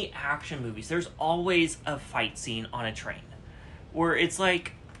so many action movies, there's always a fight scene on a train. Where it's,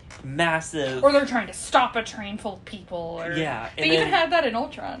 like, massive. Or they're trying to stop a train full of people. Or... Yeah. They even had that in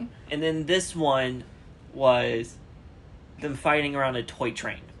Ultron. And then this one was them fighting around a toy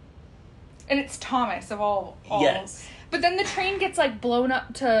train. And it's Thomas of all. Yes. But then the train gets, like, blown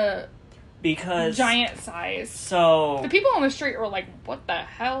up to... Because... giant size. So... The people on the street were like, what the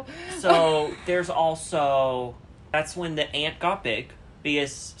hell? So, there's also... That's when the ant got big.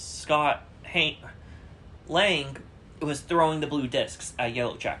 Because Lang was throwing the blue discs at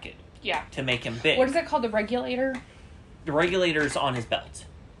Yellow Jacket. Yeah. To make him big. What is it called? The regulator? The regulator's on his belt.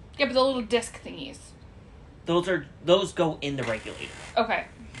 Yeah, but the little disc thingies. Those go in the regulator. Okay.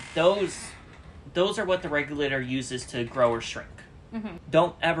 Those are what the regulator uses to grow or shrink. Mm-hmm.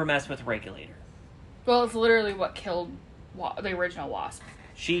 Don't ever mess with the regulator. Well, it's literally what killed the original Wasp.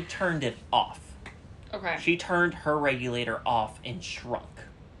 She turned it off. Okay. She turned her regulator off and shrunk.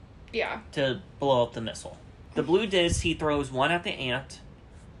 Yeah. To blow up the missile. The blue discs, he throws one at the ant,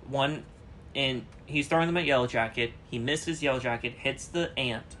 and he's throwing them at Yellow Jacket. He misses Yellow Jacket, hits the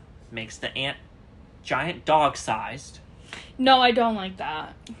ant, makes the ant giant dog-sized. No, I don't like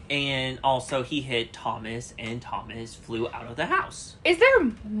that. And also he hit Thomas, and Thomas flew out of the house. Is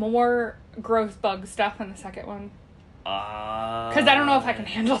there more gross bug stuff in the second one? Because I don't know if I can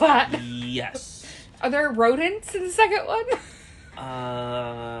handle that. Yes. Are there rodents in the second one?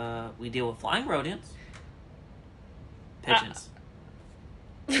 We deal with flying rodents. Pigeons.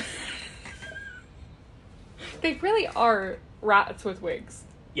 They really are rats with wigs.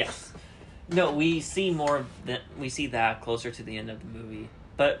 Yes. No, we see that closer to the end of the movie.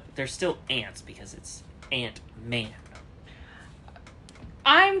 But they're still ants because it's Ant-Man.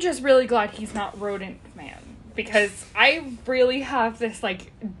 I'm just really glad he's not Rodent Man. Because I really have this,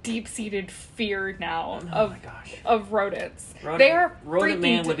 like, deep-seated fear now of rodents. They are Rodent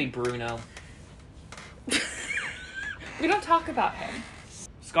Man would be Bruno. We don't talk about him.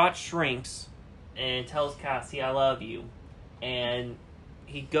 Scott shrinks and tells Cassie, "I love you." And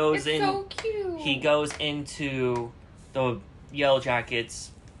he goes so cute. He goes into the Yellow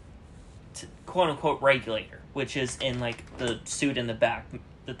Jacket's quote unquote regulator, which is in like the suit in the back,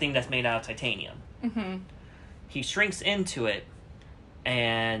 the thing that's made out of titanium. Mm-hmm. He shrinks into it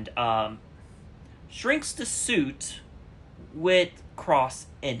and shrinks the suit with Cross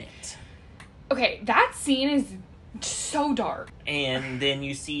in it. Okay, that scene is so dark. And then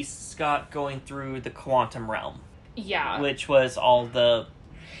you see Scott going through the quantum realm. Yeah. Which was all the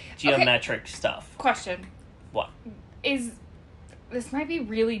geometric stuff. Question. What? Is this might be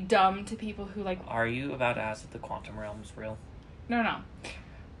really dumb to people who, like... Are you about to ask if the quantum realm's real? No.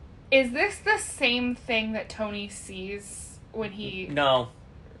 Is this the same thing that Tony sees when he... No.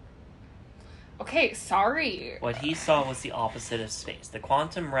 Okay, sorry. What he saw was the opposite of space. The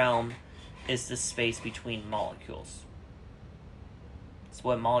quantum realm is the space between molecules. It's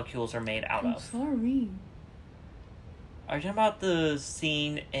what molecules are made out of. Sorry. Are you talking about the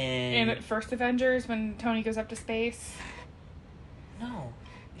scene In First Avengers, when Tony goes up to space? No.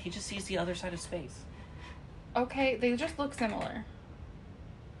 He just sees the other side of space. Okay, they just look similar.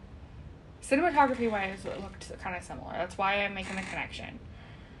 Cinematography-wise, it looked kind of similar. That's why I'm making the connection.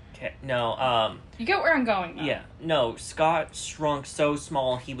 Okay, no, You get where I'm going, though. Yeah, no, Scott shrunk so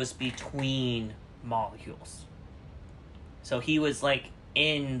small he was between molecules. So he was, like,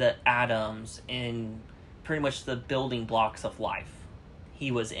 in the atoms, in pretty much the building blocks of life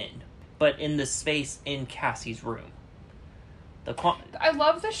he was in. But in the space in Cassie's room. I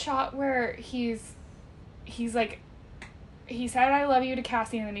love the shot where he's like, he said I love you to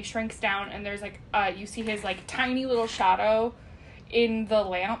Cassie, and then he shrinks down, and there's like, you see his like tiny little shadow in the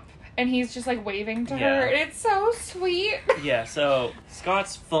lamp, and he's just like waving to her. It's so sweet. Yeah, so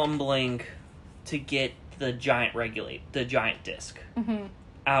Scott's fumbling to get the giant disc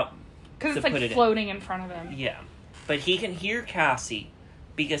out. Because it's like floating in front of him. Yeah. But he can hear Cassie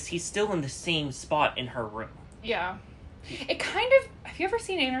because he's still in the same spot in her room. Yeah. It kind of... Have you ever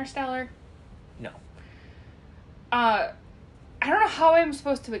seen Interstellar? No. I don't know how I'm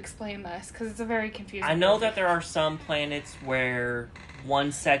supposed to explain this, because it's a very confusing I know movie. that there are some planets where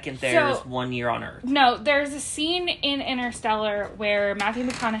 1 second there is 1 year on Earth. No, there's a scene in Interstellar where Matthew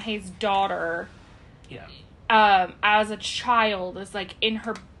McConaughey's daughter... Yeah. As a child, is like in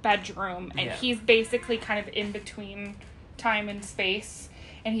her bedroom, and he's basically kind of in between time and space,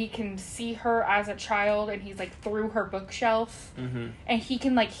 and he can see her as a child, and he's like through her bookshelf, and he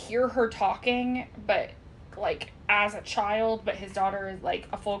can like hear her talking, but like as a child, but his daughter is like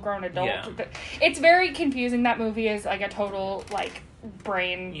a full-grown adult. Yeah. It's very confusing. That movie is like a total like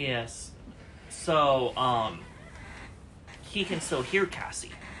brain. Yes. So he can still hear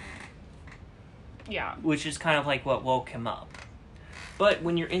Cassie. Yeah. Which is kind of like what woke him up. But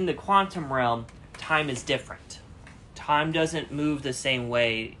when you're in the quantum realm, time is different. Time doesn't move the same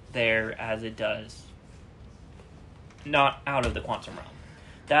way there as it does not out of the quantum realm.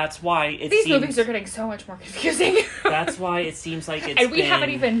 That's why These movies are getting so much more confusing. That's why it seems like it's And we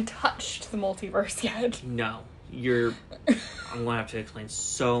haven't even touched the multiverse yet. No. I'm going to have to explain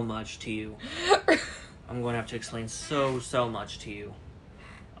so much to you. I'm going to have to explain so much to you.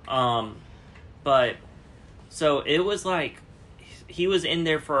 But, so it was like, he was in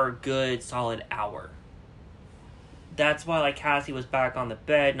there for a good solid hour. That's why, like, Cassie was back on the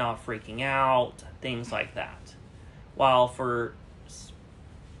bed, not freaking out, things like that. While for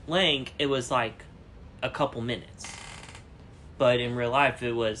Lang, it was like a couple minutes. But in real life,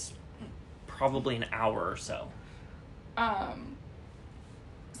 it was probably an hour or so.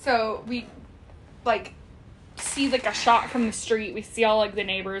 So we, like, see, like, a shot from the street. We see all, like, the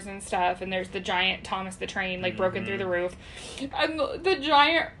neighbors and stuff, and there's the giant Thomas the Train, like, broken through the roof. And the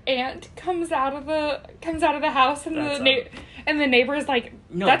giant ant comes out of the house, and the neighbor's like,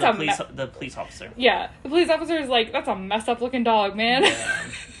 no, that's the police officer. Yeah, the police officer is like, that's a messed up looking dog, man. Yeah.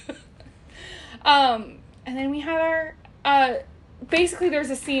 And then we have our, basically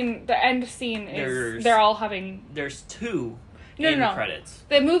there's a scene, the end scene is, they're all having... There's two No. credits.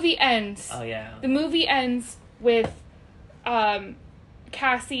 The movie ends. Oh, yeah. The movie ends with,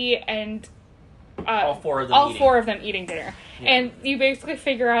 Cassie and, all four of them eating dinner. Yeah. And you basically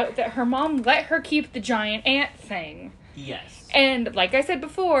figure out that her mom let her keep the giant ant thing. Yes. And like I said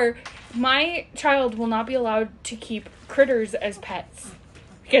before, my child will not be allowed to keep critters as pets.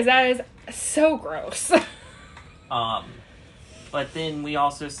 Because that is so gross. But then we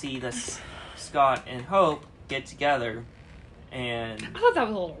also see this Scott and Hope get together, and... I thought that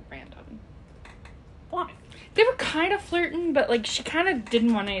was a little random. Why? They were kind of flirting, but, like, she kind of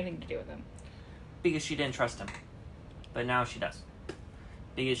didn't want anything to do with him. Because she didn't trust him. But now she does.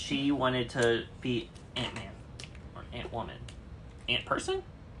 Because she wanted to be Ant-Man. Or Ant-Woman. Ant-Person?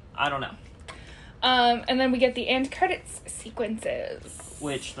 I don't know. And then we get the end credits sequences.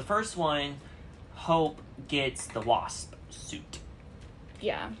 Which, the first one, Hope gets the Wasp suit.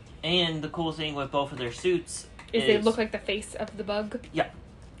 Yeah. And the cool thing with both of their suits is they look like the face of the bug. Yeah.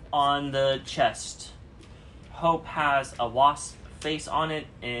 On the chest, Hope has a wasp face on it,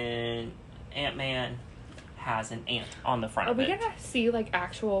 and Ant-Man has an ant on the front of it. Are we gonna see, like,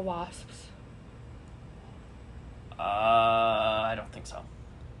 actual wasps? I don't think so.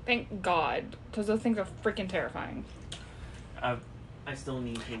 Thank God, because those things are freaking terrifying. I still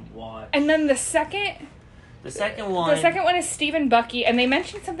need to watch. And then the second one is Steve and Bucky, and they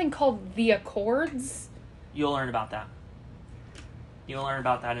mentioned something called The Accords. You'll learn about that. You'll learn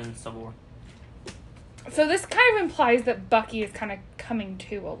about that in Civil War. So this kind of implies that Bucky is kind of coming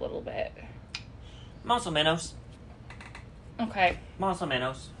to a little bit. Más o menos. Okay. Más o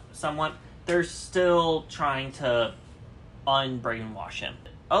menos. Somewhat. They're still trying to unbrainwash him.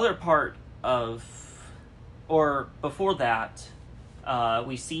 Other part of... Or before that,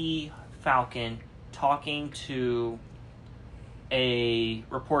 we see Falcon talking to a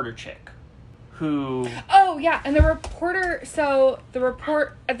reporter chick who... Oh, yeah, and the report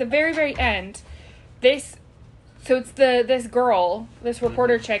at the very, very end, this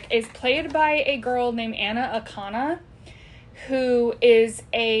reporter chick is played by a girl named Anna Akana, who is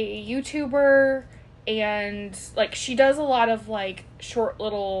a YouTuber, and, like, she does a lot of, like, short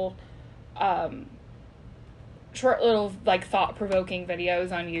little, like, thought-provoking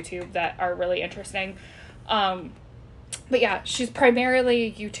videos on YouTube that are really interesting. But yeah, she's primarily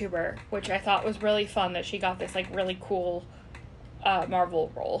a YouTuber, which I thought was really fun that she got this, like, really cool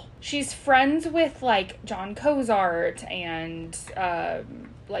Marvel role. She's friends with, like, John Cozart and,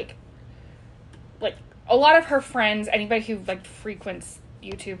 like, a lot of her friends, anybody who, like, frequents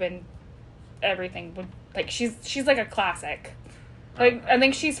YouTube and everything, would, like, she's like, a classic. Like, okay. I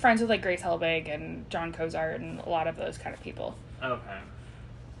think she's friends with, like, Grace Helbig and John Cozart and a lot of those kind of people. Okay.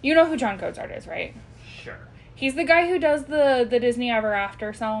 You know who John Cozart is, right? Sure. He's the guy who does the Disney Ever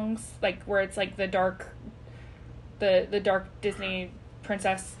After songs, like, where it's, like, the dark Disney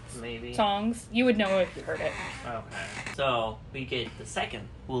princess Maybe songs. You would know if you heard it. Okay. So, we get the second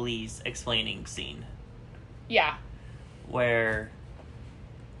Woolie's explaining scene. Yeah. Where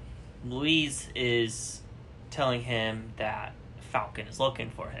Louise is telling him that Falcon is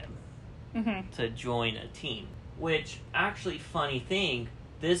looking for him to join a team. Which, actually, funny thing,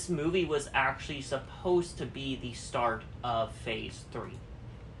 this movie was actually supposed to be the start of Phase 3.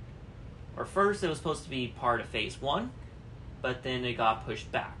 Or first, it was supposed to be part of Phase 1, but then it got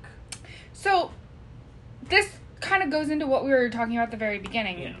pushed back. So, this kind of goes into what we were talking about at the very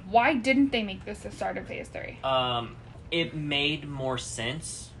beginning. Yeah. Why didn't they make this the start of Phase 3? It made more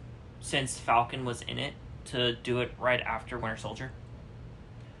sense, since Falcon was in it, to do it right after Winter Soldier.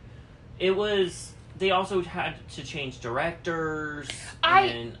 They also had to change directors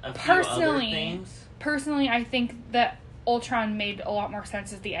and a few other things. Personally, I think that Ultron made a lot more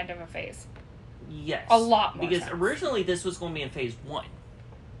sense at the end of a phase. Yes. A lot more Because sense. Originally this was going to be in Phase 1.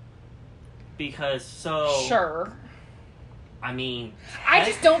 Sure. I mean... I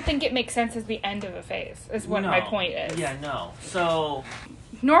just don't think it makes sense as the end of a phase, is what my point is. Yeah, no. So...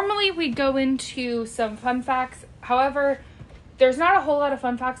 Normally we'd go into some fun facts. However, there's not a whole lot of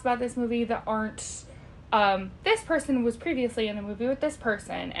fun facts about this movie that aren't... this person was previously in the movie with this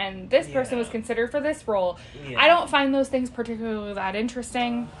person, and this person was considered for this role. Yeah. I don't find those things particularly that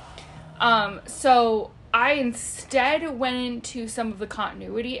interesting. So I instead went into some of the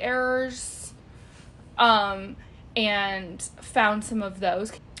continuity errors, and found some of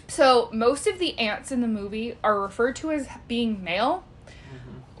those. So most of the ants in the movie are referred to as being male,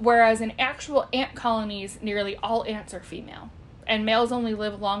 whereas in actual ant colonies, nearly all ants are female, and males only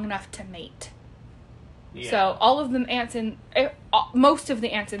live long enough to mate. Yeah. So most of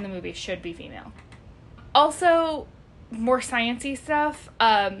the ants in the movie should be female. Also, more sciencey stuff.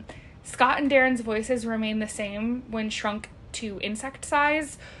 Scott and Darren's voices remain the same when shrunk to insect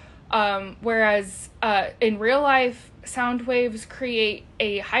size, whereas in real life, sound waves create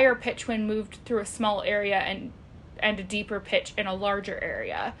a higher pitch when moved through a small area and a deeper pitch in a larger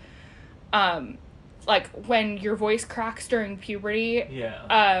area. Like when your voice cracks during puberty.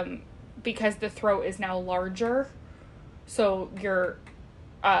 Yeah. Because the throat is now larger, so your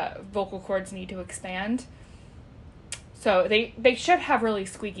vocal cords need to expand. So they should have really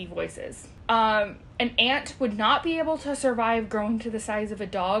squeaky voices. An ant would not be able to survive growing to the size of a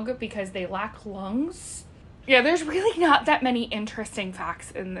dog because they lack lungs. Yeah, there's really not that many interesting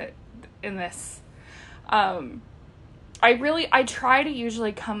facts in this. I try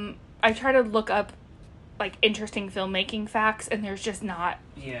to look up like interesting filmmaking facts, and there's just not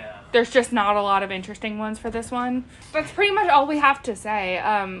a lot of interesting ones for this one. That's pretty much all we have to say.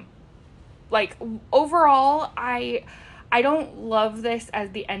 Like overall, I don't love this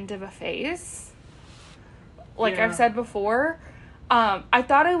as the end of a phase. Like I've said before, I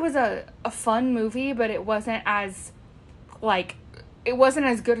thought it was a fun movie, but it wasn't as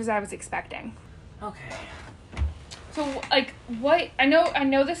good as I was expecting. Okay. So, like, what... I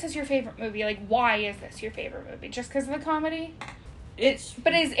know this is your favorite movie. Like, why is this your favorite movie? Just because of the comedy?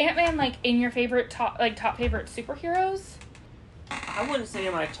 But is Ant-Man, like, in your favorite top favorite superheroes? I wouldn't say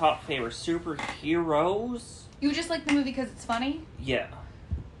my top favorite superheroes. You just like the movie because it's funny? Yeah.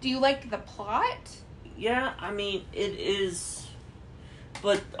 Do you like the plot? Yeah, I mean, it is...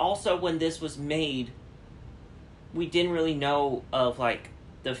 But also, when this was made, we didn't really know of, like,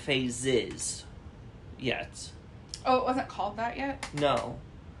 the phases yet. Oh, it wasn't called that yet? No.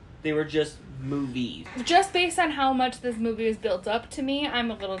 They were just movies. Just based on how much this movie was built up to me,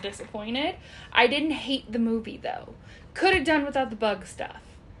 I'm a little disappointed. I didn't hate the movie, though. Could have done without the bug stuff.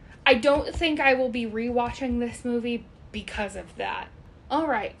 I don't think I will be rewatching this movie because of that.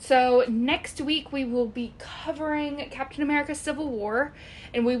 Alright, so next week we will be covering Captain America Civil War,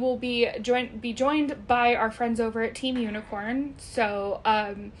 and we will be joined by our friends over at Team Unicorn, so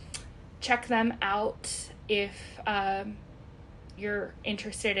check them out if you're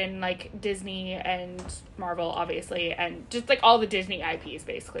interested in, like, Disney and Marvel, obviously, and just, like, all the Disney IPs,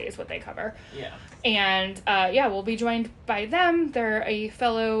 basically, is what they cover. Yeah. And, we'll be joined by them. They're a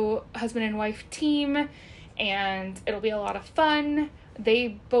fellow husband and wife team, and it'll be a lot of fun.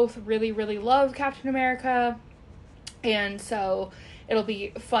 They both really, really love Captain America, and so it'll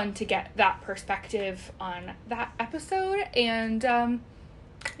be fun to get that perspective on that episode, and,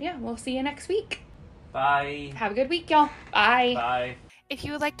 we'll see you next week. Bye. Have a good week, y'all. Bye. Bye. If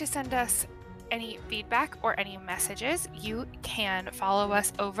you would like to send us any feedback or any messages, you can follow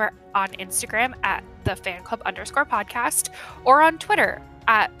us over on Instagram at @thefanclub_podcast or on Twitter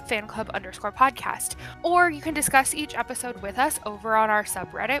at @fanclub_podcast. Or you can discuss each episode with us over on our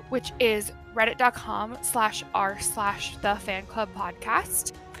subreddit, which is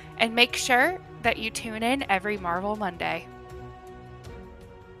reddit.com/r/thefanclubpodcast. And make sure that you tune in every Marvel Monday.